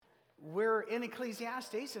We're in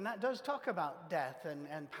Ecclesiastes, and that does talk about death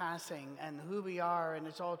and passing and who we are, and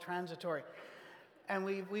it's all transitory. And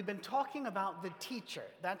we've been talking about the teacher.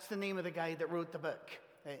 That's the name of the guy that wrote the book.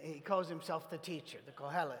 He calls himself the teacher, the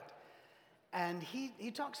Kohelet. And he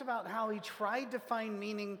talks about how he tried to find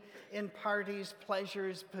meaning in parties,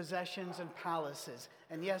 pleasures, possessions, and palaces.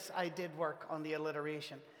 And yes, I did work on the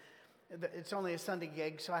alliteration. It's only a Sunday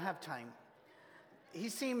gig, so I have time. He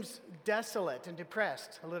seems desolate and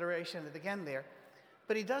depressed, alliteration again there.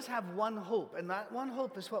 But he does have one hope, and that one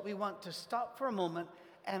hope is what we want to stop for a moment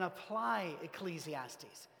and apply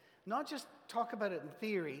Ecclesiastes. Not just talk about it in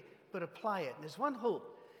theory, but apply it. And his one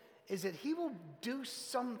hope is that he will do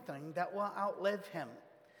something that will outlive him,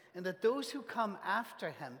 and that those who come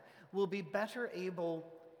after him will be better able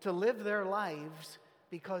to live their lives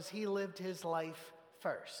because he lived his life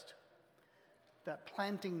first. That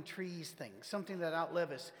planting trees thing, something that outlive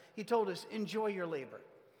us. He told us, enjoy your labor.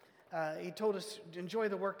 He told us, enjoy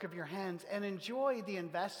the work of your hands and enjoy the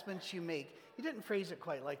investments you make. He didn't phrase it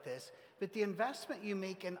quite like this, but the investment you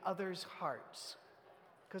make in others' hearts,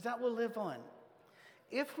 because that will live on.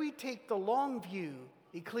 If we take the long view,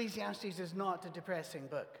 Ecclesiastes is not a depressing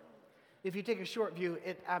book. If you take a short view,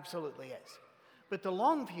 it absolutely is. But the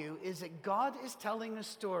long view is that God is telling a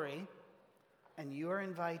story, and you are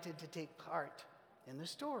invited to take part in the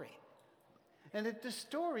story. And that the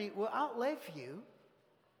story will outlive you,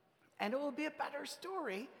 and it will be a better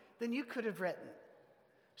story than you could have written.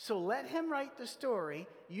 So let him write the story,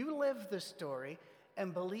 you live the story,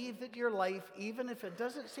 and believe that your life, even if it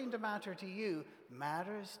doesn't seem to matter to you,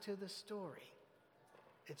 matters to the story.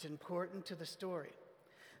 It's important to the story.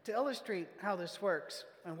 To illustrate how this works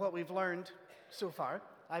and what we've learned so far,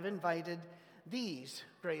 I've invited these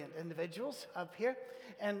brilliant individuals up here.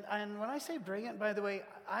 And when I say brilliant, by the way,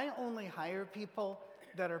 I only hire people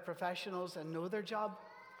that are professionals and know their job.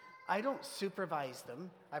 I don't supervise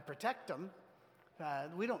them. I protect them.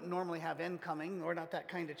 We don't normally have incoming. We're not that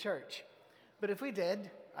kind of church. But if we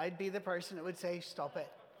did, I'd be the person that would say, stop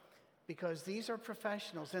it. Because these are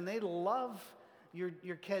professionals, and they love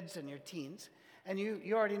your kids and your teens. And you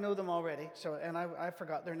already know them already, and I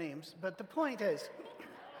forgot their names. But the point is,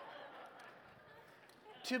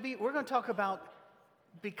 we're going to talk about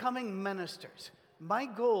becoming ministers. My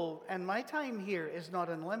goal and my time here is not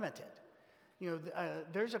unlimited.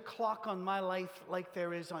 There's a clock on my life like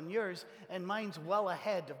there is on yours, and mine's well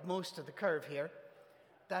ahead of most of the curve here.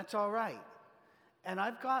 That's all right. And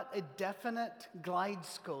I've got a definite glide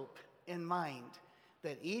scope in mind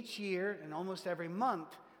that each year and almost every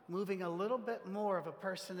month, moving a little bit more of a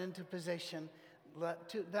person into position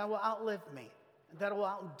that will outlive me, that will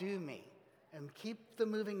outdo me, and keep the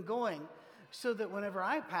moving going so that whenever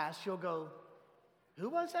I pass, you'll go, who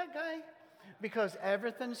was that guy? Because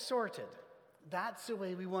everything's sorted. That's the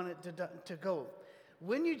way we want it to go.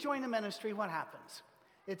 When you join a ministry, what happens?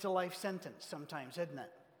 It's a life sentence sometimes, isn't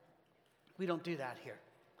it? We don't do that here.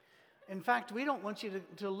 In fact, we don't want you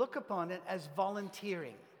to look upon it as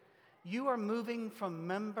volunteering. You are moving from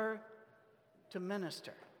member to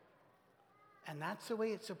minister. And that's the way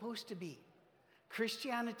it's supposed to be.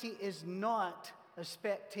 Christianity is not a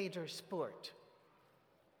spectator sport.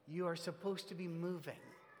 You are supposed to be moving,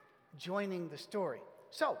 joining the story.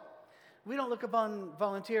 So, we don't look upon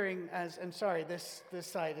volunteering as, and sorry, this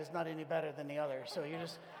side is not any better than the other, so you're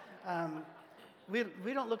just...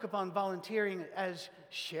 We don't look upon volunteering as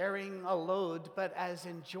sharing a load, but as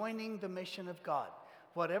in joining the mission of God.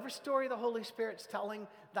 Whatever story the Holy Spirit's telling,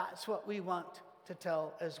 that's what we want to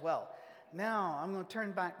tell as well. Now, I'm going to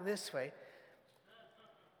turn back this way.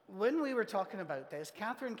 When we were talking about this,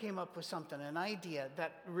 Catherine came up with something, an idea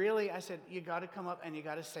that really, I said, you got to come up and you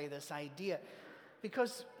got to say this idea.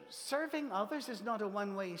 Because serving others is not a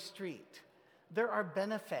one-way street. There are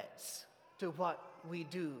benefits to what we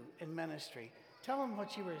do in ministry. Tell them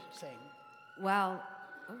what you were saying. Well,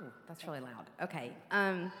 that's really loud. Okay.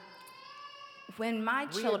 When my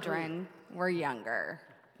children were younger,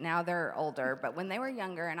 now they're older, but when they were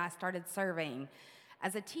younger and I started serving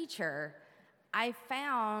as a teacher, I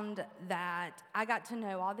found that I got to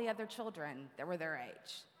know all the other children that were their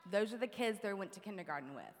age. Those are the kids they went to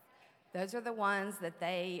kindergarten with. Those are the ones that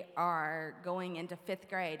they are going into 5th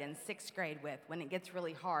grade and 6th grade with when it gets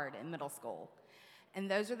really hard in middle school. And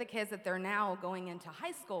those are the kids that they're now going into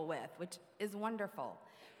high school with, which is wonderful.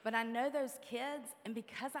 But I know those kids, and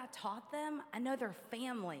because I taught them, I know their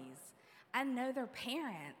families. I know their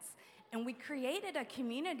parents. And we created a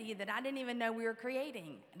community that I didn't even know we were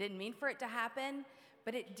creating. I didn't mean for it to happen,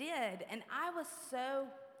 but it did. And I was so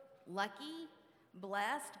lucky,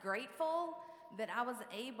 blessed, grateful that I was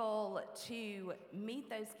able to meet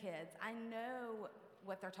those kids. I know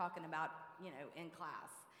what they're talking about, in class.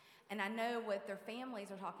 And I know what their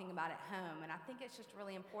families are talking about at home. And I think it's just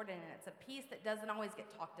really important, and it's a piece that doesn't always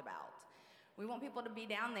get talked about. We want people to be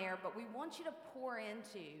down there, but we want you to pour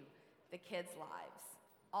into the kids' lives,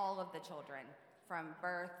 all of the children, from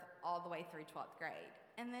birth all the way through 12th grade,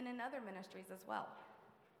 and then in other ministries as well.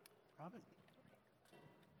 Robin.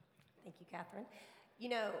 Thank you, Catherine.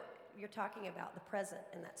 You're talking about the present,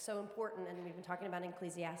 and that's so important, and we've been talking about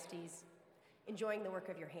Ecclesiastes, enjoying the work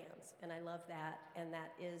of your hands, and I love that, and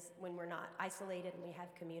that is when we're not isolated and we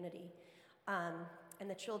have community. And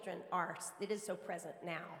the children it is so present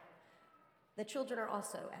now. The children are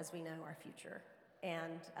also, as we know, our future,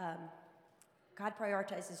 and God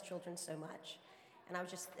prioritizes children so much. And I was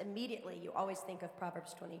just immediately, you always think of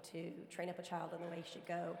Proverbs 22, train up a child in the way he should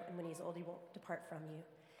go, and when he's old, he won't depart from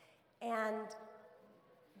you. And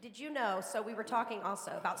did you know, so we were talking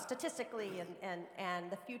also about statistically and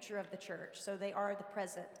the future of the church. So they are the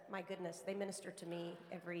present. My goodness, they minister to me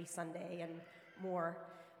every Sunday and more.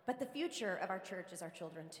 But the future of our church is our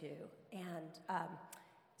children too. And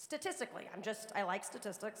statistically, I like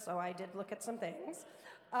statistics, so I did look at some things.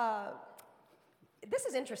 This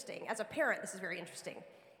is interesting. As a parent, this is very interesting.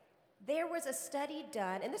 There was a study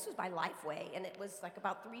done, and this was by Lifeway, and it was like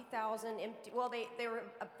about 3,000 empty, well, they were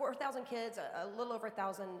 4,000 kids, a little over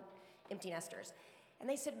 1,000 empty nesters. And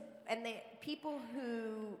they said, people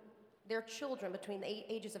who, their children between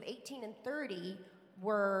the ages of 18 and 30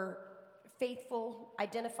 were faithful,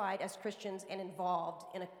 identified as Christians, and involved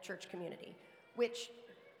in a church community, which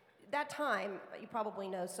that time, you probably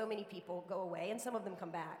know, so many people go away, and some of them come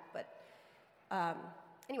back. But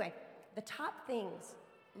anyway, the top things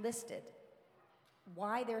listed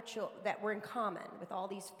why their that were in common with all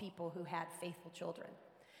these people who had faithful children.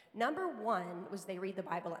 Number one was they read the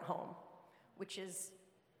Bible at home, which is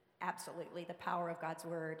absolutely the power of God's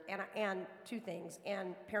word. And two things,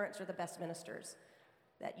 and parents are the best ministers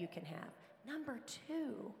that you can have. Number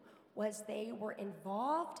two was they were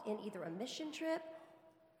involved in either a mission trip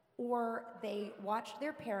or they watched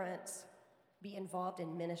their parents be involved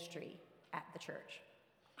in ministry at the church.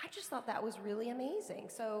 I just thought that was really amazing.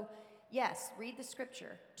 So, yes, read the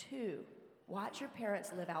scripture. Two, watch your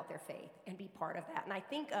parents live out their faith and be part of that. And I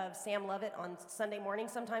think of Sam Lovett on Sunday morning.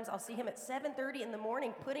 Sometimes I'll see him at 7:30 in the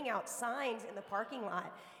morning putting out signs in the parking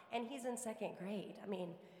lot, and he's in second grade. I mean,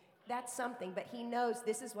 that's something, but he knows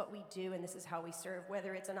this is what we do and this is how we serve,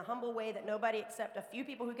 whether it's in a humble way that nobody except a few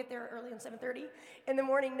people who get there early at 7:30 in the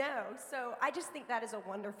morning know. So I just think that is a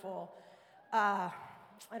wonderful, a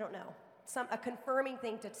confirming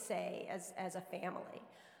thing to say as a family.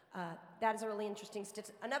 That is a really interesting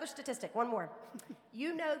another statistic, one more.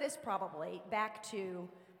 You know this probably, back to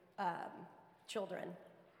children.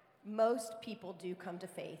 Most people do come to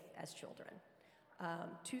faith as children.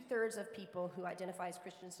 2/3 of people who identify as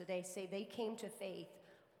Christians today say they came to faith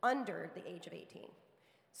under the age of 18.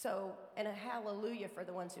 So, and a hallelujah for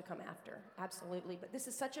the ones who come after, absolutely. But this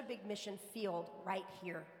is such a big mission field right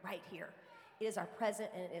here, right here. It is our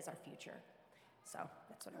present and it is our future. So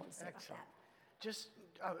that's what I want to say about that. Just,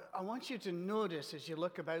 I want you to notice as you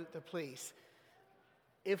look about the place,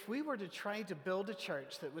 if we were to try to build a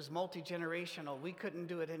church that was multi-generational, we couldn't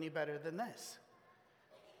do it any better than this.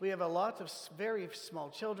 We have a lot of very small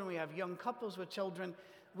children. We have young couples with children.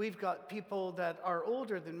 We've got people that are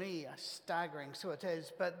older than me, staggering, so it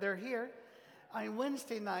is, but they're here. On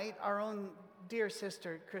Wednesday night, our own dear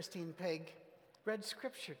sister, Christine Pegg, read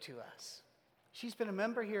scripture to us. She's been a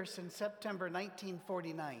member here since September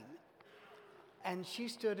 1949. And she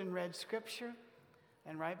stood and read scripture,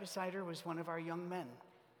 and right beside her was one of our young men.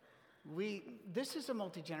 This is a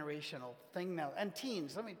multi-generational thing now. And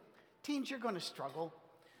teens, you're going to struggle.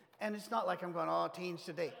 And it's not like I'm going, oh, teens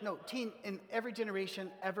today. No, teen in every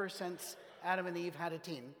generation ever since Adam and Eve had a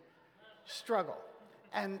teen, struggle.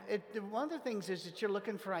 And one of the things is that you're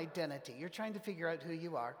looking for identity. You're trying to figure out who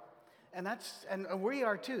you are. And we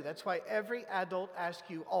are too. That's why every adult asks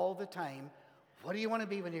you all the time, what do you want to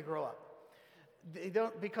be when you grow up? They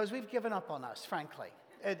don't, because we've given up on us, frankly.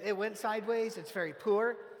 It went sideways. It's very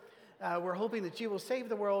poor. We're hoping that you will save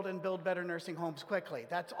the world and build better nursing homes quickly.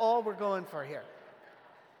 That's all we're going for here.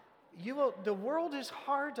 The world is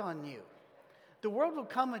hard on you. The world will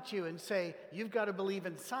come at you and say, you've got to believe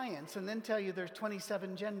in science, and then tell you there's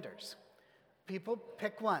 27 genders. People,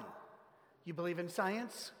 pick one. You believe in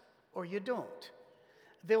science or you don't.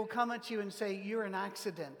 They will come at you and say, you're an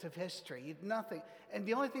accident of history, nothing. And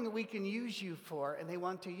the only thing that we can use you for, and they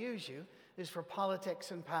want to use you, is for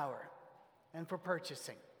politics and power and for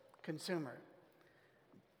purchasing, consumer.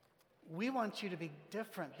 We want you to be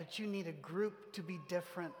different, but you need a group to be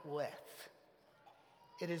different with.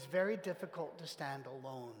 It is very difficult to stand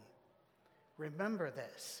alone. Remember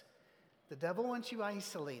this. The devil wants you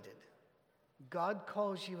isolated. God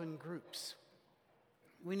calls you in groups.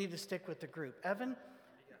 We need to stick with the group. Evan,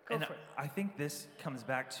 go for it. I think this comes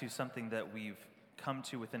back to something that we've come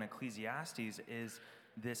to within Ecclesiastes is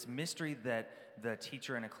this mystery that the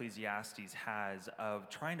teacher in Ecclesiastes has of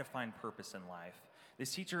trying to find purpose in life.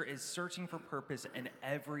 This teacher is searching for purpose in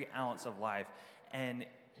every ounce of life. And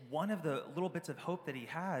one of the little bits of hope that he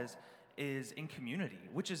has is in community,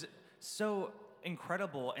 which is so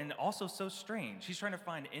incredible and also so strange. He's trying to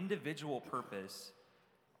find individual purpose,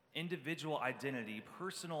 individual identity,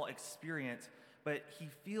 personal experience, but he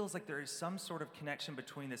feels like there is some sort of connection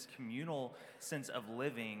between this communal sense of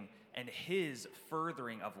living and his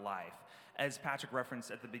furthering of life. As Patrick referenced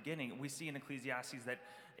at the beginning, we see in Ecclesiastes that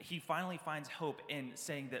he finally finds hope in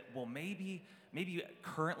saying that, well, maybe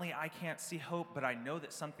currently I can't see hope, but I know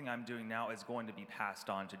that something I'm doing now is going to be passed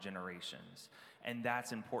on to generations. And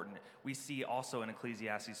that's important. We see also in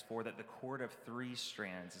Ecclesiastes 4 that the cord of 3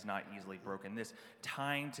 strands is not easily broken. This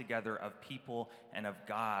tying together of people and of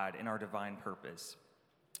God in our divine purpose.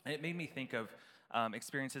 And it made me think of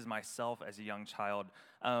experiences myself as a young child.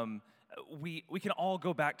 We can all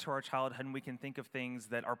go back to our childhood and we can think of things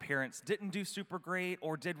that our parents didn't do super great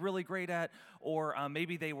or did really great at, or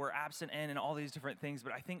maybe they were absent in and all these different things.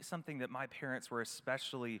 But I think something that my parents were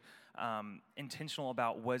especially intentional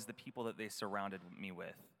about was the people that they surrounded me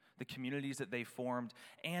with, the communities that they formed,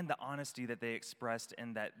 and the honesty that they expressed,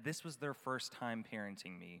 and that this was their first time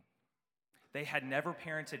parenting me. They had never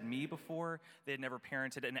parented me before. They had never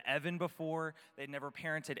parented an Evan before. They had never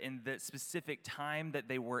parented in the specific time that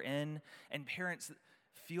they were in. And parents,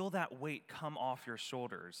 feel that weight come off your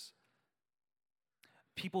shoulders.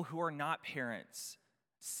 People who are not parents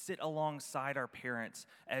sit alongside our parents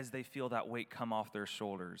as they feel that weight come off their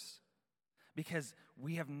shoulders. Because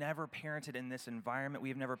we have never parented in this environment. We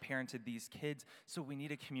have never parented these kids, so we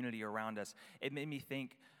need a community around us. It made me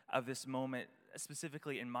think of this moment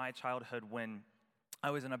specifically in my childhood when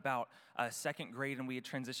I was in about second grade and we had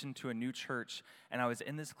transitioned to a new church, and I was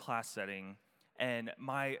in this class setting, and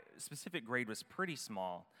my specific grade was pretty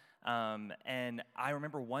small. And I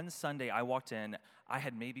remember one Sunday I walked in, I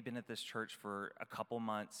had maybe been at this church for a couple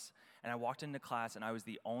months, and I walked into class and I was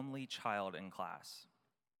the only child in class.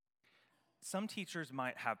 Some teachers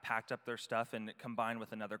might have packed up their stuff and combined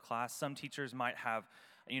with another class. Some teachers might have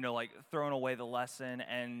thrown away the lesson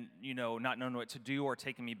and, not known what to do or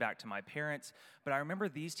taken me back to my parents. But I remember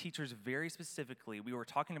these teachers very specifically. We were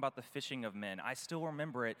talking about the fishing of men. I still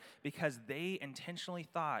remember it because they intentionally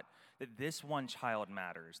thought that this one child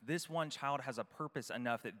matters. This one child has a purpose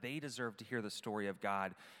enough that they deserve to hear the story of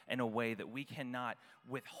God in a way that we cannot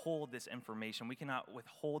withhold this information. We cannot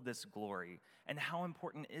withhold this glory. And how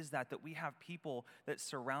important is that we have people that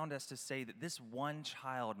surround us to say that this one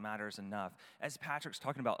child matters enough? As Patrick's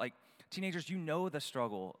talking about, teenagers, you know the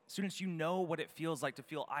struggle. Students, you know what it feels like to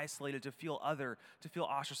feel isolated, to feel other, to feel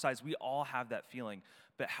ostracized. We all have that feeling.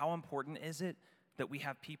 But how important is it that we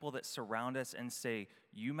have people that surround us and say,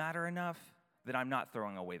 you matter enough that I'm not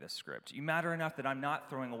throwing away the script. You matter enough that I'm not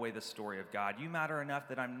throwing away the story of God. You matter enough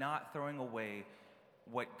that I'm not throwing away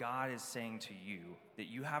what God is saying to you, that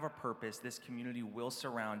you have a purpose. This community will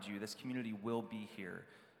surround you. This community will be here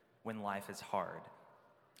when life is hard.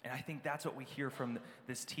 And I think that's what we hear from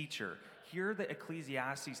this teacher. Hear the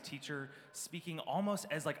Ecclesiastes teacher speaking almost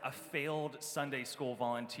as a failed Sunday school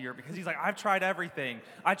volunteer, because he's like, I've tried everything.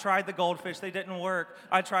 I tried the goldfish, they didn't work.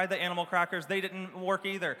 I tried the animal crackers, they didn't work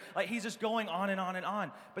either. He's just going on and on and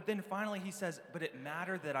on. But then finally he says, but it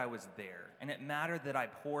mattered that I was there, and it mattered that I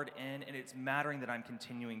poured in, and it's mattering that I'm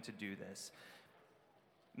continuing to do this.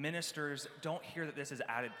 Ministers, don't hear that this is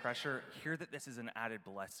added pressure. Hear that this is an added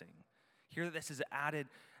blessing. Hear that this is added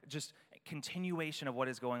just continuation of what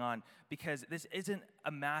is going on, because this isn't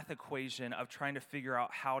a math equation of trying to figure out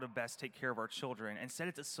how to best take care of our children. Instead,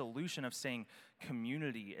 it's a solution of saying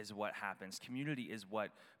community is what happens. Community is what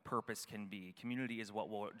purpose can be. Community is what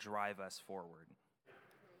will drive us forward.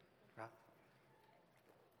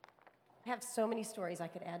 I have so many stories I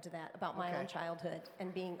could add to that about my own childhood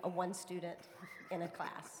and being a one student in a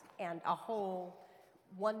class, and a whole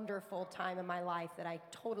wonderful time in my life that I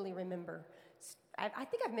totally remember. I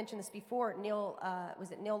think I've mentioned this before. Neil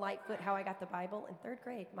Lightfoot, How I Got the Bible? In third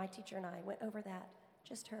grade, my teacher and I went over that,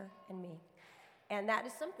 just her and me. And that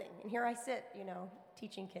is something. And here I sit,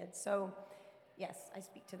 teaching kids. So, yes, I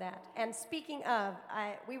speak to that. And speaking of,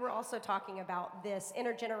 we were also talking about this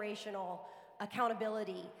intergenerational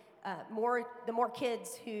accountability. The more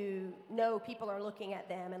kids who know people are looking at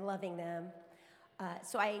them and loving them.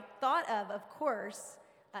 So I thought of course,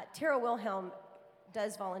 Tara Wilhelm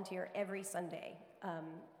does volunteer every Sunday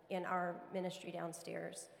in our ministry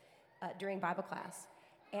downstairs during Bible class.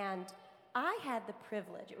 And I had the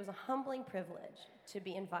privilege, it was a humbling privilege, to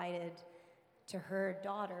be invited to her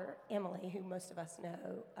daughter, Emily, who most of us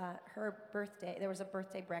know, her birthday. There was a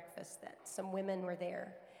birthday breakfast that some women were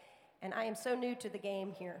there. And I am so new to the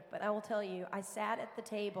game here, but I will tell you, I sat at the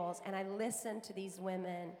tables and I listened to these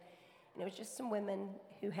women. And it was just some women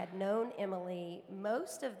who had known Emily,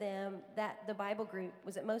 most of them, that the Bible group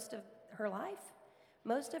was at most of her life.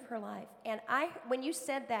 Most of her life. And when you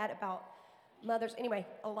said that about mothers, anyway,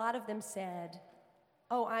 a lot of them said,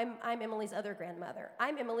 oh, I'm Emily's other grandmother.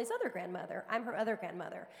 I'm Emily's other grandmother. I'm her other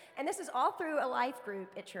grandmother. And this is all through a life group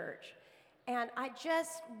at church. And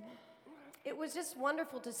it was just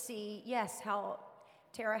wonderful to see, yes, how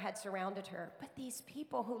Tara had surrounded her, but these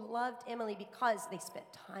people who loved Emily because they spent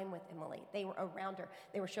time with Emily. They were around her.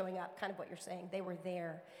 They were showing up, kind of what you're saying. They were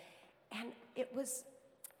there. And it was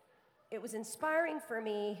inspiring for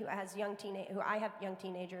me, who I have young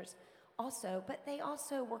teenagers also, but they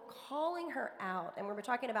also were calling her out. And we were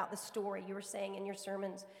talking about the story you were saying in your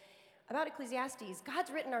sermons about Ecclesiastes.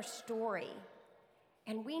 God's written our story,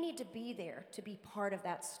 and we need to be there to be part of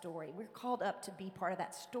that story. We're called up to be part of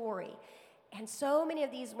that story. And so many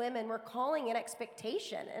of these women were calling an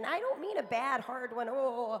expectation, and I don't mean a bad, hard one,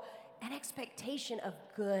 an expectation of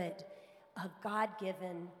good, a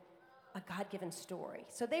God-given story.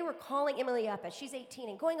 So they were calling Emily up as she's 18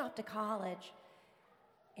 and going off to college,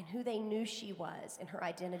 and who they knew she was in her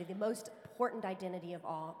identity, the most important identity of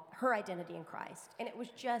all, her identity in Christ. And it was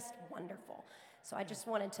just wonderful. So I just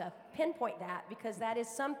wanted to pinpoint that, because that is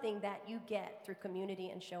something that you get through community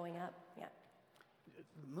and showing up. Yeah.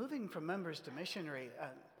 Moving from members to missionary,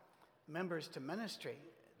 members to ministry,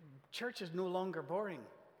 church is no longer boring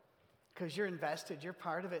because you're invested, you're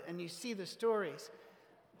part of it, and you see the stories.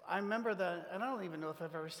 I remember and I don't even know if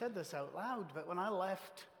I've ever said this out loud, but when I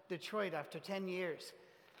left Detroit after 10 years,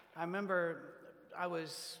 I remember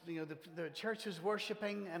the church was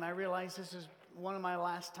worshiping, and I realized this is one of my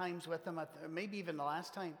last times with them, maybe even the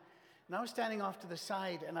last time. And I was standing off to the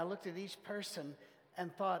side, and I looked at each person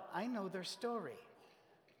and thought, I know their story.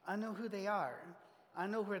 I know who they are. I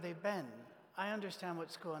know where they've been. I understand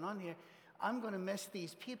what's going on here. I'm going to miss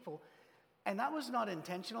these people. And that was not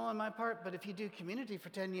intentional on my part, but if you do community for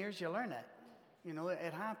 10 years, you learn it.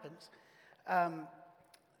 It happens.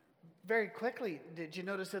 Very quickly, did you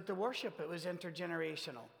notice that the worship, it was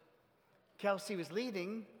intergenerational? Kelsey was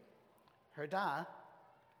leading her dad,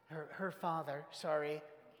 her father, sorry,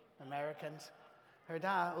 Americans, her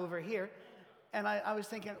dad over here. And I was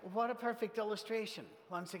thinking, what a perfect illustration.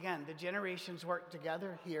 Once again, the generations work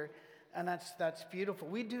together here, and that's beautiful.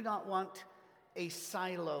 We do not want a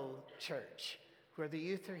silo church where the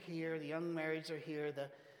youth are here, the young marrieds are here.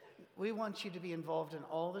 We want you to be involved in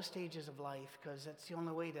all the stages of life, because that's the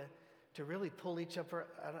only way to really pull each other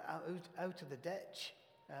out of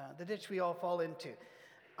the ditch we all fall into.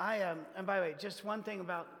 And by the way, just one thing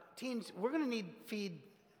about teens, we're going to need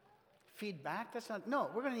feedback.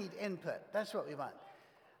 We're going to need input. That's what we want.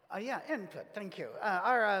 Input. Thank you.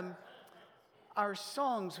 Our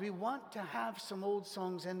songs, we want to have some old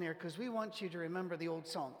songs in there because we want you to remember the old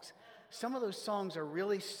songs. Some of those songs are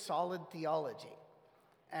really solid theology,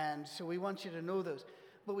 and so we want you to know those.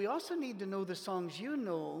 But we also need to know the songs you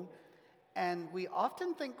know, and we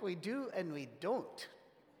often think we do, and we don't.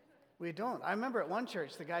 We don't. I remember at one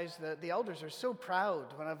church, the elders are so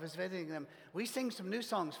proud when I was visiting them. We sing some new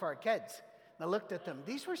songs for our kids. And I looked at them.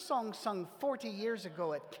 These were songs sung 40 years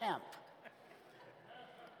ago at camp.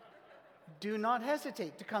 Do not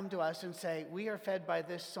hesitate to come to us and say, we are fed by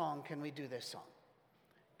this song. Can we do this song?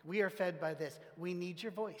 We are fed by this. We need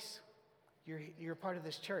your voice. You're part of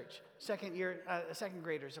this church. Second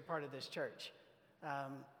graders are part of this church.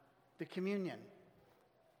 The communion,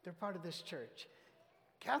 they're part of this church.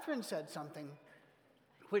 Catherine said something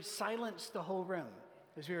which silenced the whole room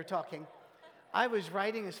as we were talking. I was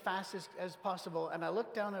writing as fast as possible, and I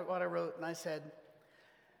looked down at what I wrote, and I said,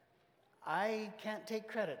 I can't take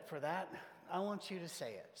credit for that. I want you to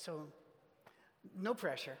say it. So, no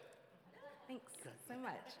pressure. Thanks so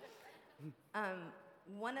much.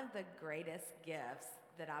 One of the greatest gifts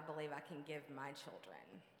that I believe I can give my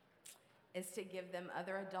children is to give them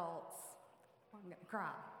other adults. I'm going to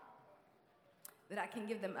cry. That I can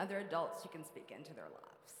give them other adults who can speak into their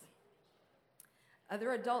lives.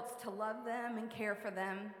 Other adults to love them and care for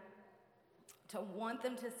them, to want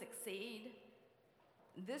them to succeed.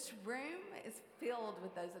 This room is filled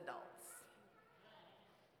with those adults.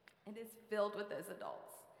 It is filled with those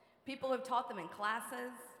adults. People who have taught them in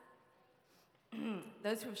classes,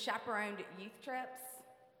 those who have chaperoned youth trips,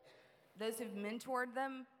 those who've mentored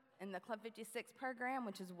them in the Club 56 program,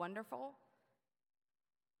 which is wonderful,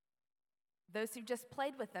 those who've just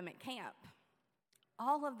played with them at camp.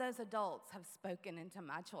 All of those adults have spoken into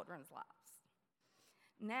my children's lives.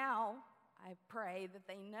 Now, I pray that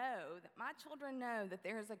they know, that my children know that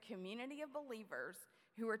there is a community of believers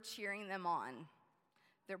who are cheering them on.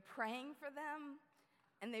 They're praying for them,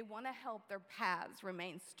 and they want to help their paths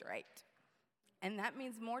remain straight. And that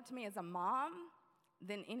means more to me as a mom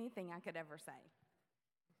than anything I could ever say.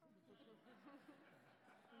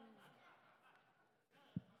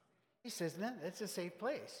 Isn't it? It's a safe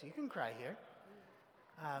place. You can cry here.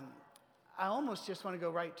 I almost just want to go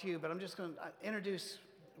right to you, but I'm just going to introduce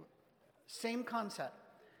same concept.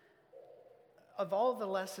 Of all the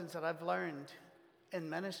lessons that I've learned in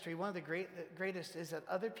ministry, one of the greatest is that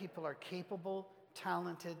other people are capable,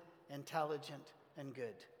 talented, intelligent, and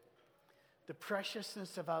good. The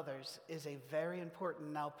preciousness of others is a very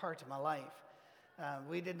important now part of my life.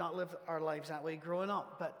 We did not live our lives that way growing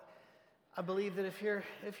up, but I believe that if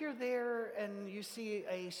you're there and you see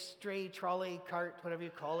a stray trolley cart, whatever you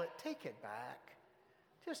call it, take it back.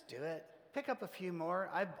 Just do it. Pick up a few more.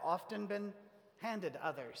 I've often been handed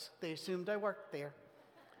others. They assumed I worked there.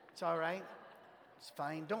 It's all right. It's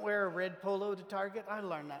fine. Don't wear a red polo to Target. I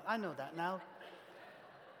learned that. I know that now.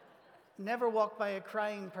 Never walk by a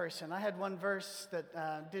crying person. I had one verse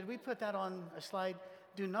that, did we put that on a slide?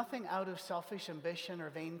 Do nothing out of selfish ambition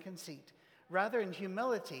or vain conceit. Rather, in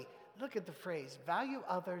humility, look at the phrase, value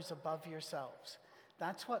others above yourselves.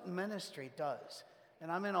 That's what ministry does.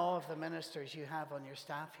 And I'm in awe of the ministers you have on your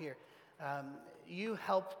staff here. You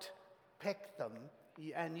helped pick them,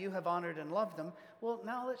 and you have honored and loved them. Well,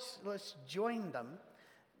 now let's join them.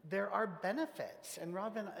 There are benefits. And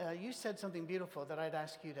Robin, you said something beautiful that I'd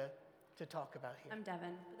ask you to talk about here. I'm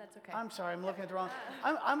Devin, but that's okay. I'm sorry, I'm looking at the wrong.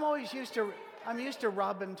 I'm always used to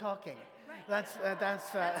Robin talking. Right. That's That's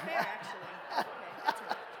fair, actually. Okay, that's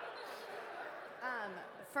okay.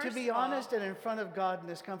 To First be of all, honest, and in front of God and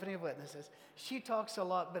this company of witnesses, she talks a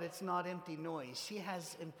lot, but it's not empty noise. She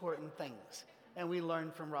has important things, and we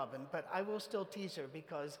learn from Robin. But I will still tease her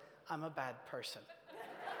because I'm a bad person.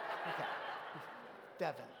 Okay.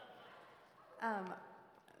 Devin.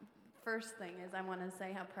 First thing is I want to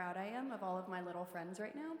say how proud I am of all of my little friends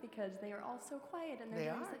right now because they are all so quiet and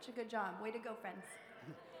they're doing such a good job. Way to go, friends.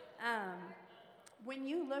 When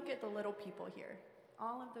you look at the little people here,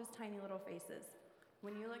 all of those tiny little faces,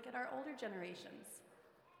 when you look at our older generations,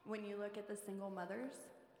 when you look at the single mothers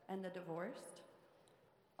and the divorced,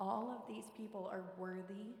 all of these people are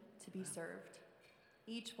worthy to be served.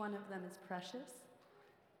 Each one of them is precious,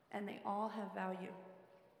 and they all have value.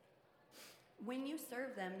 When you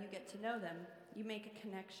serve them, you get to know them, you make a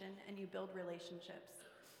connection, and you build relationships.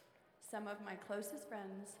 Some of my closest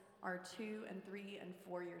friends are 2 and 3 and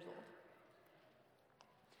 4 years old.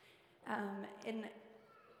 And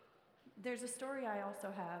there's a story I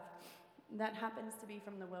also have that happens to be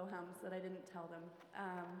from the Wilhelms that I didn't tell them.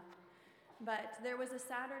 But there was a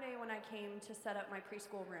Saturday when I came to set up my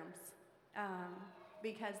preschool rooms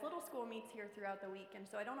because little school meets here throughout the week, and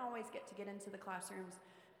so I don't always get to get into the classrooms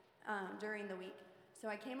during the week. So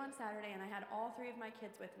I came on Saturday and I had all 3 of my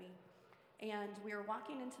kids with me. And we were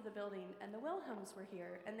walking into the building and the Wilhelms were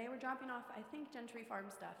here and they were dropping off, I think, Gentry Farm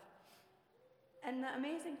stuff. And the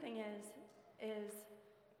amazing thing is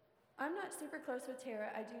I'm not super close with Tara,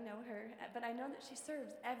 I do know her, but I know that she serves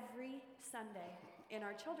every Sunday in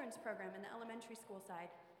our children's program in the elementary school side.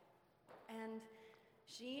 And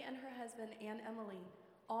she and her husband, Ann Emily,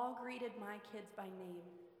 all greeted my kids by name.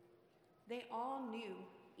 They all knew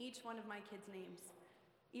each one of my kids' names,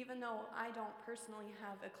 even though I don't personally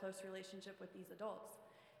have a close relationship with these adults.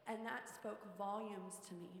 And that spoke volumes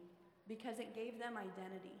to me because it gave them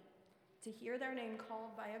identity. To hear their name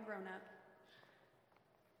called by a grown-up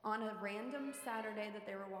on a random Saturday that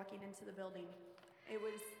they were walking into the building, it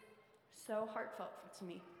was so heartfelt to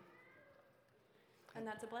me. And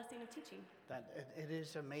that's a blessing of teaching. It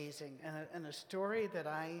is amazing. And a story that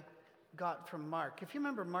I got from Mark. If you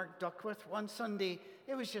remember Mark Duckworth, one Sunday,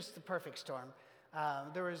 it was just the perfect storm.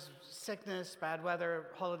 There was sickness, bad weather,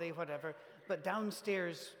 holiday, whatever, but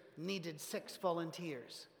downstairs needed 6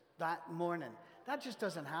 volunteers that morning. That just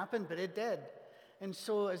doesn't happen, but it did. And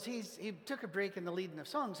so as he took a break in the leading of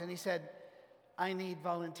songs, and he said, I need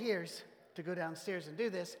volunteers to go downstairs and do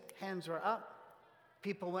this. Hands were up.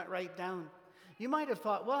 People went right down. You might have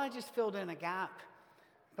thought, well, I just filled in a gap.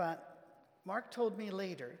 But Mark told me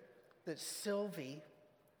later that Sylvie,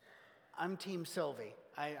 I'm Team Sylvie.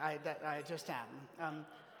 I just am.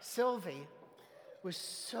 Sylvie was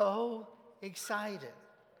so excited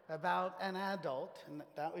about an adult, and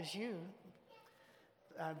that was you,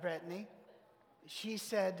 Brittany, she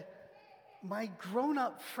said, my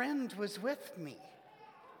grown-up friend was with me.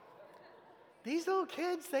 These little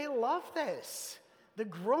kids, they love this. The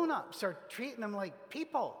grown-ups are treating them like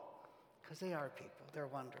people, because they are people. They're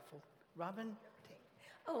wonderful. Robin?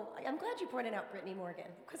 Oh, I'm glad you pointed out Brittany Morgan,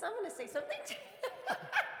 because I'm going to say something.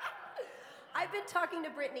 I've been talking to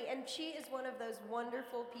Brittany, and she is one of those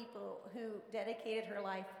wonderful people who dedicated her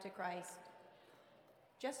life to Christ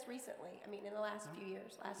just recently. I mean, in the last few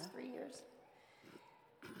years, last 3 years.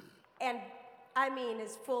 And I mean,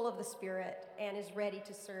 is full of the Spirit and is ready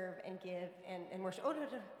to serve and give and worship. Oh, no.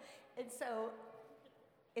 And so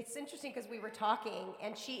it's interesting because we were talking,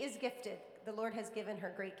 and she is gifted. The Lord has given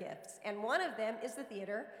her great gifts. And one of them is the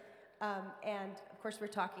theater. And of course, we're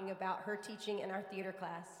talking about her teaching in our theater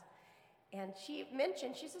class. And she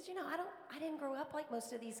mentioned, she says, I didn't grow up like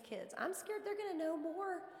most of these kids. I'm scared they're going to know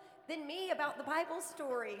more than me about the Bible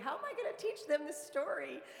story. How am I going to teach them this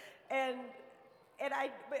story? And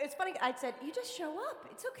it's funny, I said, you just show up.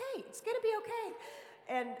 It's okay. It's going to be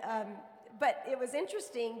okay. But it was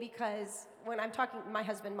interesting because when I'm talking, my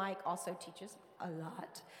husband Mike also teaches a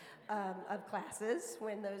lot of classes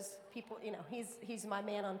when those people, he's my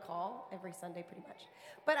man on call every Sunday pretty much.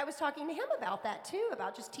 But I was talking to him about that too,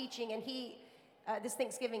 about just teaching, and this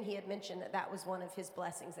Thanksgiving he had mentioned that was one of his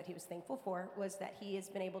blessings that he was thankful for, was that he has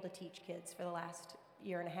been able to teach kids for the last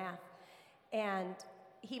year and a half. And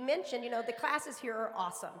he mentioned, the classes here are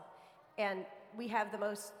awesome, and we have the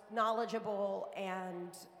most knowledgeable and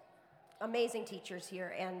amazing teachers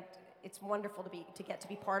here, and it's wonderful to get to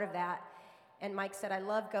be part of that. And Mike said, I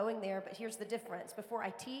love going there, but here's the difference. Before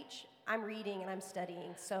I teach, I'm reading and I'm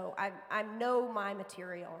studying, so I know my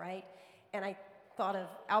material, right? And I thought of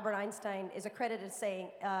Albert Einstein is accredited saying,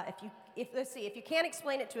 if you can't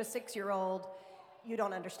explain it to a 6-year-old, you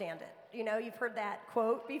don't understand it. You've heard that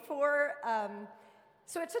quote before.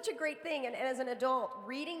 So it's such a great thing, and as an adult,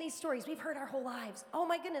 reading these stories, we've heard our whole lives. Oh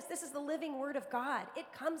my goodness, this is the living Word of God. It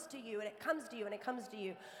comes to you, and it comes to you, and it comes to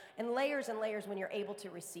you, and layers when you're able to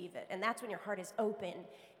receive it. And that's when your heart is open,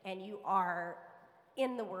 and you are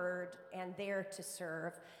in the Word and there to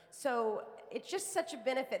serve. So it's just such a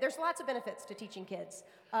benefit. There's lots of benefits to teaching kids.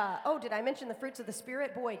 Did I mention the fruits of the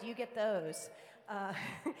Spirit? Boy, do you get those.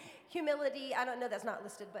 Humility, I don't know, that's not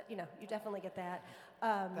listed, but you definitely get that.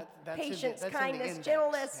 Patience, kindness,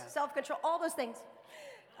 gentleness, self-control, all those things.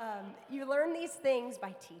 You learn these things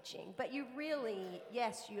by teaching, but you really,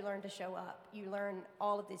 yes, you learn to show up. You learn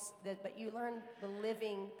all of this, but you learn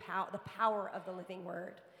the power of the living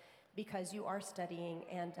Word, because you are studying,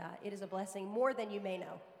 and it is a blessing more than you may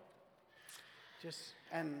know.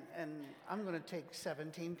 And I'm going to take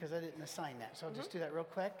 17 because I didn't assign that, so I'll just do that real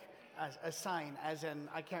quick. Assign, as in,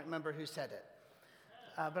 I can't remember who said it.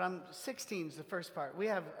 But 16 is the first part. We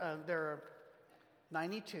have, there are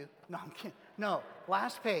 92. No, I'm kidding. No,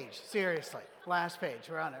 last page, seriously. Last page,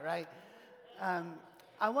 we're on it, right?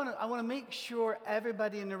 I want to make sure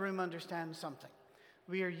everybody in the room understands something.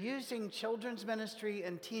 We are using children's ministry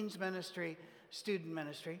and teens ministry, student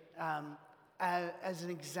ministry, as an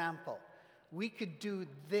example. We could do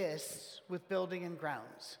this with building and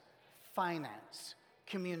grounds, finance,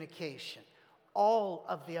 communication, all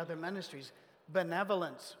of the other ministries.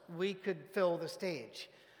 Benevolence, we could fill the stage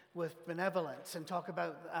with benevolence and talk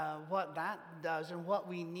about what that does and what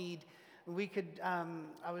we need. We could,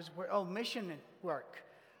 mission work.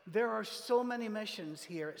 There are so many missions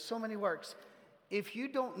here, so many works. If you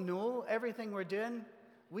don't know everything we're doing,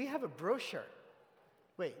 we have a brochure.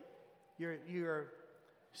 Wait, you're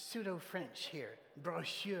pseudo-French here.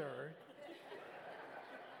 Brochure.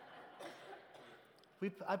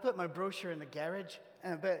 I put my brochure in the garage,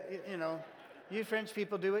 but you French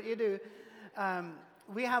people do what you do.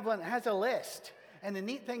 We have one that has a list, and the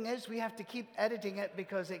neat thing is we have to keep editing it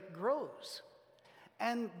because it grows.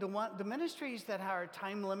 And the ministries that are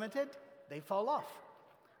time limited, they fall off,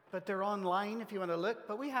 but they're online if you want to look.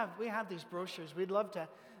 But we have these brochures. We'd love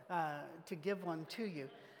to give one to you.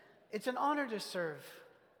 It's an honor to serve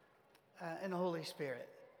in the Holy Spirit.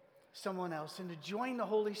 Someone else, and to join the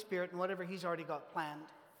Holy Spirit in whatever He's already got planned.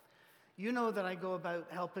 You know that I go about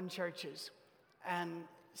helping churches, and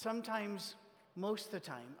sometimes, most of the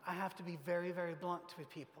time, I have to be very, very blunt with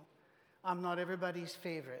people. I'm not everybody's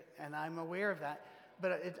favorite, and I'm aware of that,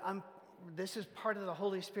 but this is part of the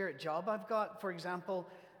Holy Spirit job I've got. For example,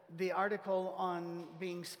 the article on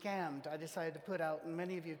being scammed I decided to put out, and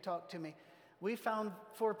many of you talked to me. We found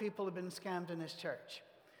 4 people have been scammed in this church.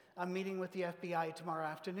 I'm meeting with the FBI tomorrow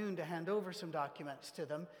afternoon to hand over some documents to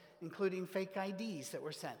them, including fake IDs that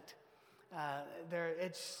were sent.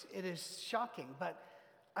 It is shocking, but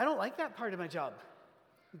I don't like that part of my job.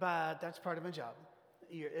 But that's part of my job.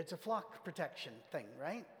 it's a flock protection thing,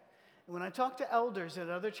 right? And when I talk to elders at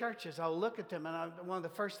other churches, I'll look at them, and one of the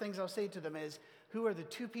first things I'll say to them is, who are the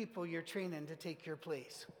 2 people you're training to take your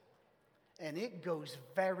place? And it goes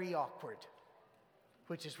very awkward,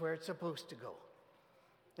 which is where it's supposed to go.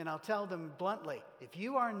 And I'll tell them bluntly, if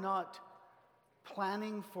you are not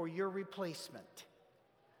planning for your replacement,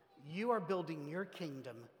 you are building your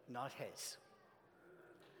kingdom, not his.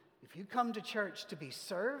 If you come to church to be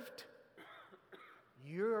served,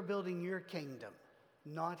 you are building your kingdom,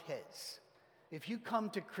 not his. If you come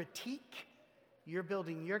to critique, you're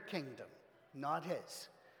building your kingdom, not his.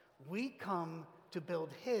 We come to build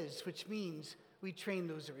his, which means we train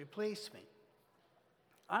those that replace me.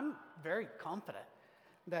 I'm very confident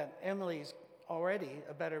that Emily's already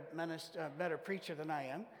a better minister, better preacher than I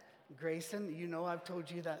am. Grayson, you know I've told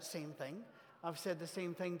you that same thing. I've said the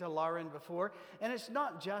same thing to Lauren before. And it's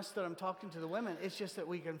not just that I'm talking to the women, it's just that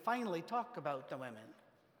we can finally talk about the women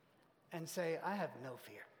and say, I have no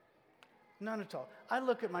fear. None at all. I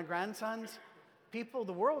look at my grandsons,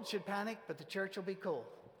 the world should panic, but the church will be cool.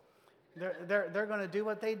 They're going to do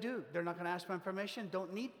what they do. They're not going to ask my permission.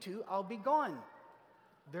 Don't need to. I'll be gone.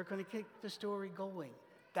 They're going to keep the story going.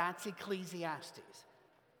 That's Ecclesiastes.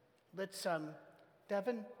 Let's,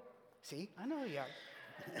 Devin, see, I know you are.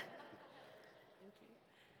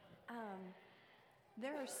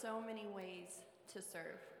 There are so many ways to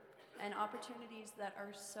serve and opportunities that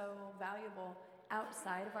are so valuable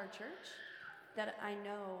outside of our church that I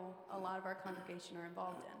know a lot of our congregation are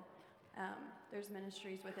involved in. There's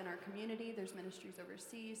ministries within our community, there's ministries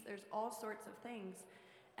overseas, there's all sorts of things.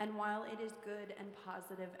 And while it is good and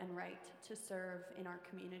positive and right to serve in our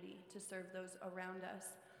community, to serve those around us,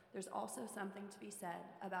 there's also something to be said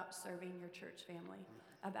about serving your church family,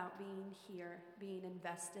 about being here, being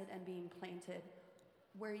invested and being planted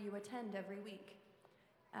where you attend every week,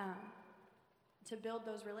 to build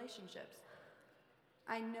those relationships.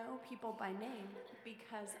 I know people by name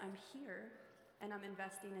because I'm here and I'm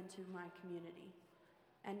investing into my community.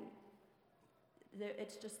 And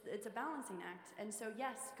it's a balancing act. And so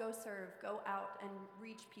yes, go serve, go out and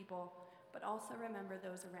reach people, but also remember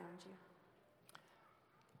those around you.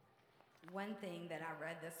 One thing that I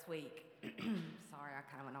read this week, sorry, I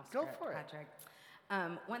kind of went off Go script, for it. Patrick.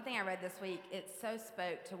 One thing I read this week, it so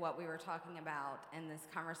spoke to what we were talking about in these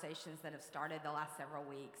conversations that have started the last several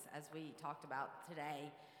weeks as we talked about today.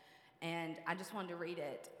 And I just wanted to read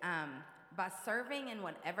it. By serving in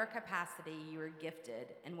whatever capacity you are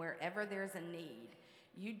gifted and wherever there's a need,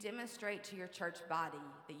 you demonstrate to your church body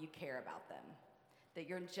that you care about them, that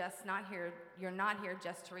you're not here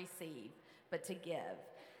just to receive, but to give,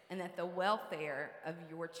 and that the welfare of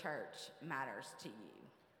your church matters to you.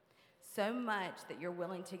 So much that you're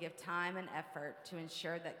willing to give time and effort to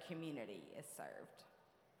ensure that community is served.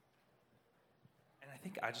 And I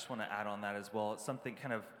think I just want to add on that as well. It's something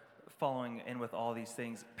kind of following in with all these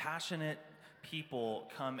things. Passionate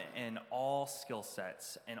people come in all skill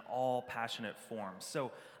sets and all passionate forms.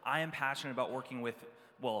 So I am passionate about working with,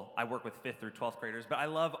 I work with 5th through 12th graders, but I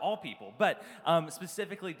love all people. But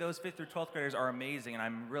specifically, those 5th through 12th graders are amazing, and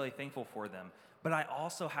I'm really thankful for them. But I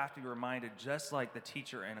also have to be reminded, just like the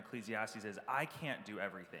teacher in Ecclesiastes is, I can't do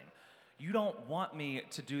everything. You don't want me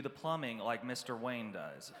to do the plumbing like Mr. Wayne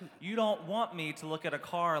does. You don't want me to look at a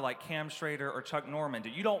car like Cam Schrader or Chuck Norman do.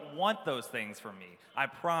 You don't want those things from me, I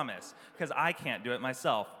promise, because I can't do it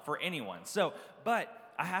myself for anyone.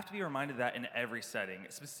 But I have to be reminded that in every setting,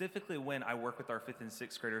 specifically when I work with our 5th and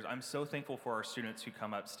 6th graders. I'm so thankful for our students who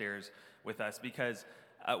come upstairs with us because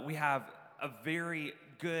we have a very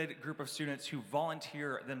good group of students who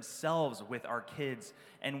volunteer themselves with our kids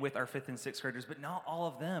and with our 5th and 6th graders, but not all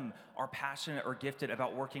of them are passionate or gifted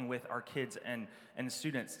about working with our kids and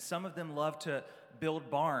students. Some of them love to build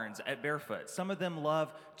barns at Barefoot. Some of them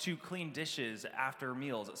love to clean dishes after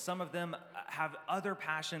meals. Some of them have other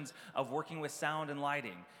passions of working with sound and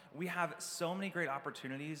lighting. We have so many great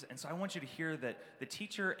opportunities, and so I want you to hear that the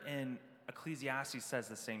teacher in Ecclesiastes says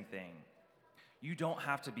the same thing. You don't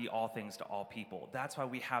have to be all things to all people. That's why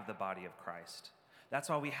we have the body of Christ. That's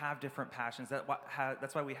why we have different passions.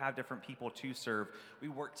 That's why we have different people to serve. We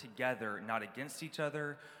work together, not against each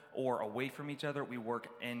other or away from each other. We work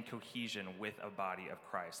in cohesion with a body of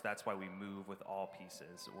Christ. That's why we move with all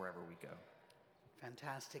pieces wherever we go.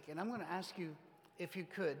 Fantastic. And I'm going to ask you, if you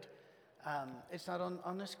could, it's not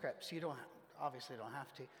on the script, so you obviously don't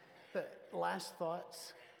have to, but last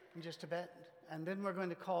thoughts in just a bit. And then we're going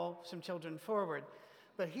to call some children forward.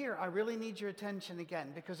 But here, I really need your attention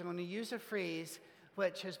again, because I'm going to use a phrase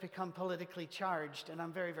which has become politically charged, and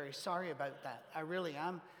I'm very, very sorry about that. I really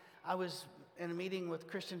am. I was in a meeting with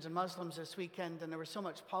Christians and Muslims this weekend, and there was so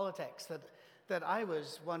much politics that that I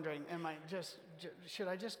was wondering, should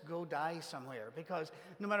I just go die somewhere? Because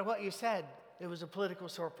no matter what you said, it was a political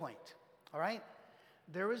sore point, all right?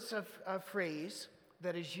 There was a phrase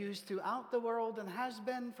that is used throughout the world and has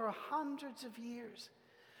been for hundreds of years.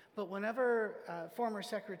 But whenever former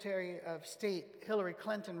Secretary of State Hillary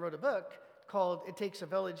Clinton wrote a book called It Takes a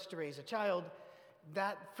Village to Raise a Child,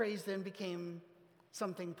 that phrase then became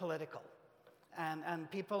something political. And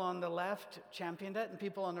people on the left championed it, and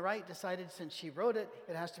people on the right decided since she wrote it,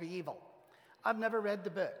 it has to be evil. I've never read the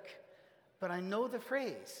book, but I know the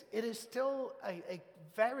phrase. It is still a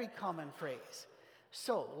very common phrase.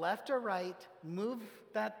 So, left or right, move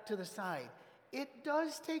that to the side. It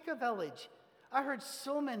does take a village. I heard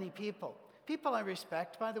so many people I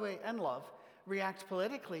respect, by the way, and love, react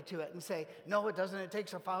politically to it and say, no, it doesn't. It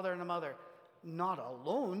takes a father and a mother. Not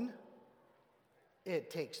alone. It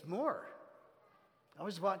takes more. I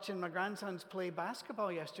was watching my grandsons play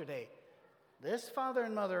basketball yesterday. This father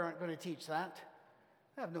and mother aren't going to teach that.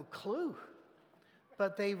 They have no clue.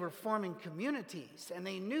 But they were forming communities, and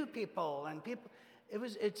they knew people, and people.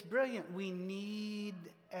 It's brilliant. We need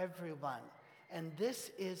everyone. And this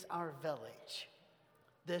is our village.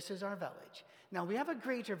 This is our village. Now, we have a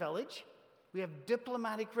greater village. We have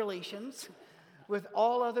diplomatic relations with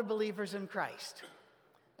all other believers in Christ.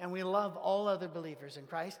 And we love all other believers in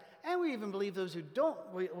Christ. And we even believe those who don't,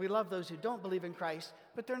 we love those who don't believe in Christ,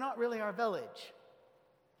 but they're not really our village.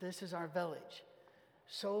 This is our village.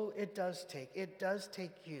 So it does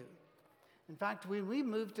take you. In fact, when we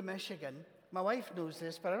moved to Michigan, my wife knows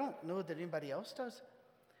this, but I don't know that anybody else does.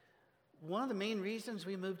 One of the main reasons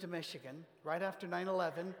we moved to Michigan, right after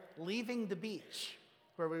 9/11, leaving the beach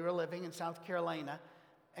where we were living in South Carolina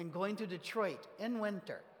and going to Detroit in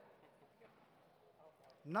winter.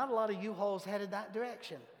 Not a lot of U-Hauls headed that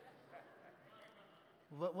direction.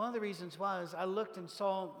 But one of the reasons was I looked and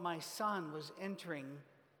saw my son was entering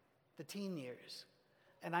the teen years.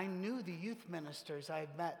 And I knew the youth ministers I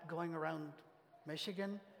had met going around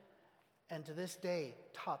Michigan, and to this day,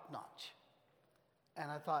 top notch.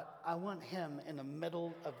 And I thought, I want him in the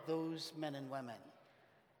middle of those men and women.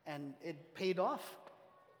 And it paid off.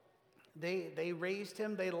 They raised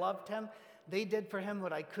him, they loved him. They did for him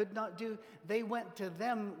what I could not do. They went to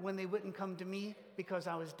them when they wouldn't come to me because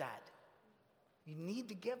I was dad. You need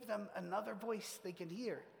to give them another voice they can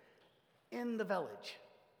hear in the village.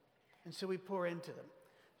 And so we pour into them.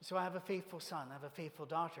 So I have a faithful son, I have a faithful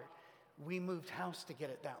daughter. We moved house to get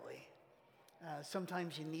it that way.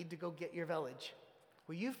 Sometimes you need to go get your village.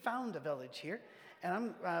 Well, you found a village here,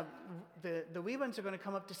 and the wee ones are going to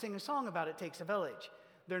come up to sing a song about It Takes a Village.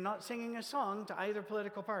 They're not singing a song to either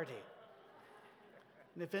political party.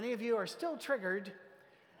 And if any of you are still triggered,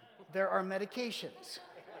 there are medications.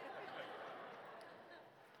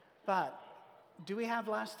 But do we have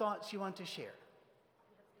last thoughts you want to share?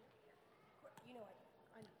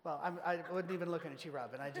 Well, I wasn't even looking at you,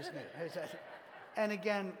 Robin. I just knew. And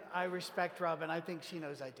again, I respect Robin. I think she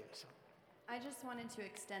knows I do. So. I just wanted to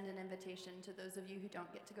extend an invitation to those of you who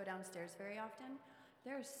don't get to go downstairs very often.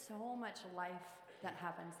 There's so much life that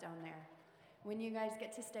happens down there. When you guys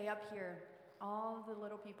get to stay up here, all the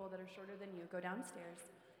little people that are shorter than you go downstairs.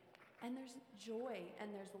 And there's joy, and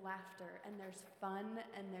there's laughter, and there's fun,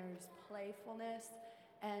 and there's playfulness.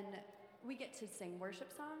 And we get to sing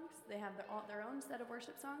worship songs. They have their own set of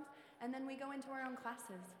worship songs. And then we go into our own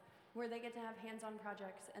classes where they get to have hands-on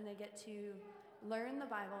projects, and they get to learn the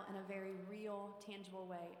Bible in a very real, tangible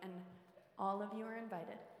way. And all of you are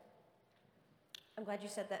invited. I'm glad you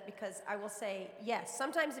said that, because I will say, yes,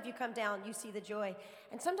 sometimes if you come down, you see the joy.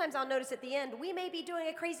 And sometimes I'll notice at the end, we may be doing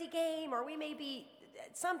a crazy game, or we may be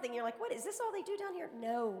something. You're like, what, is this all they do down here?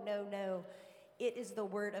 No. It is the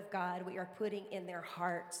Word of God we are putting in their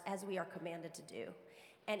hearts as we are commanded to do.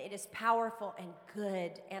 And it is powerful and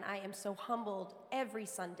good. And I am so humbled every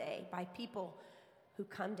Sunday by people who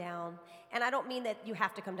come down. And I don't mean that you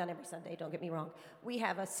have to come down every Sunday, don't get me wrong. We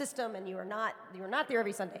have a system, and you are not there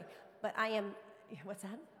every Sunday. But I am, what's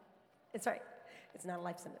that? It's right. It's not a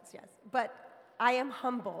life sentence, yes. But I am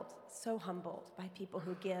humbled, so humbled by people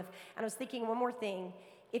who give. And I was thinking one more thing.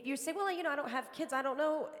 If you say, well, I don't have kids, I don't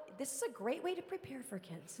know, this is a great way to prepare for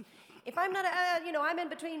kids. If I'm not, I'm in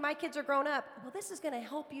between, my kids are grown up, well, this is going to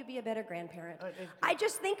help you be a better grandparent. I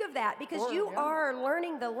just think of that, because you are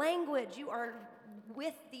learning the language. You are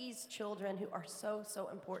with these children who are so, so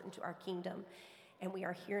important to our kingdom. And we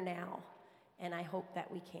are here now. And I hope that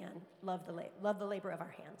we can love the labor of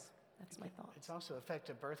our hands. That's my thought. It's also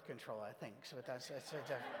effective birth control, I think. So that's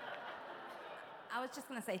I was just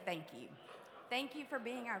going to say thank you. Thank you for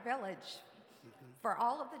being our village, for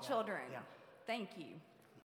all of the children. Yeah. Thank you.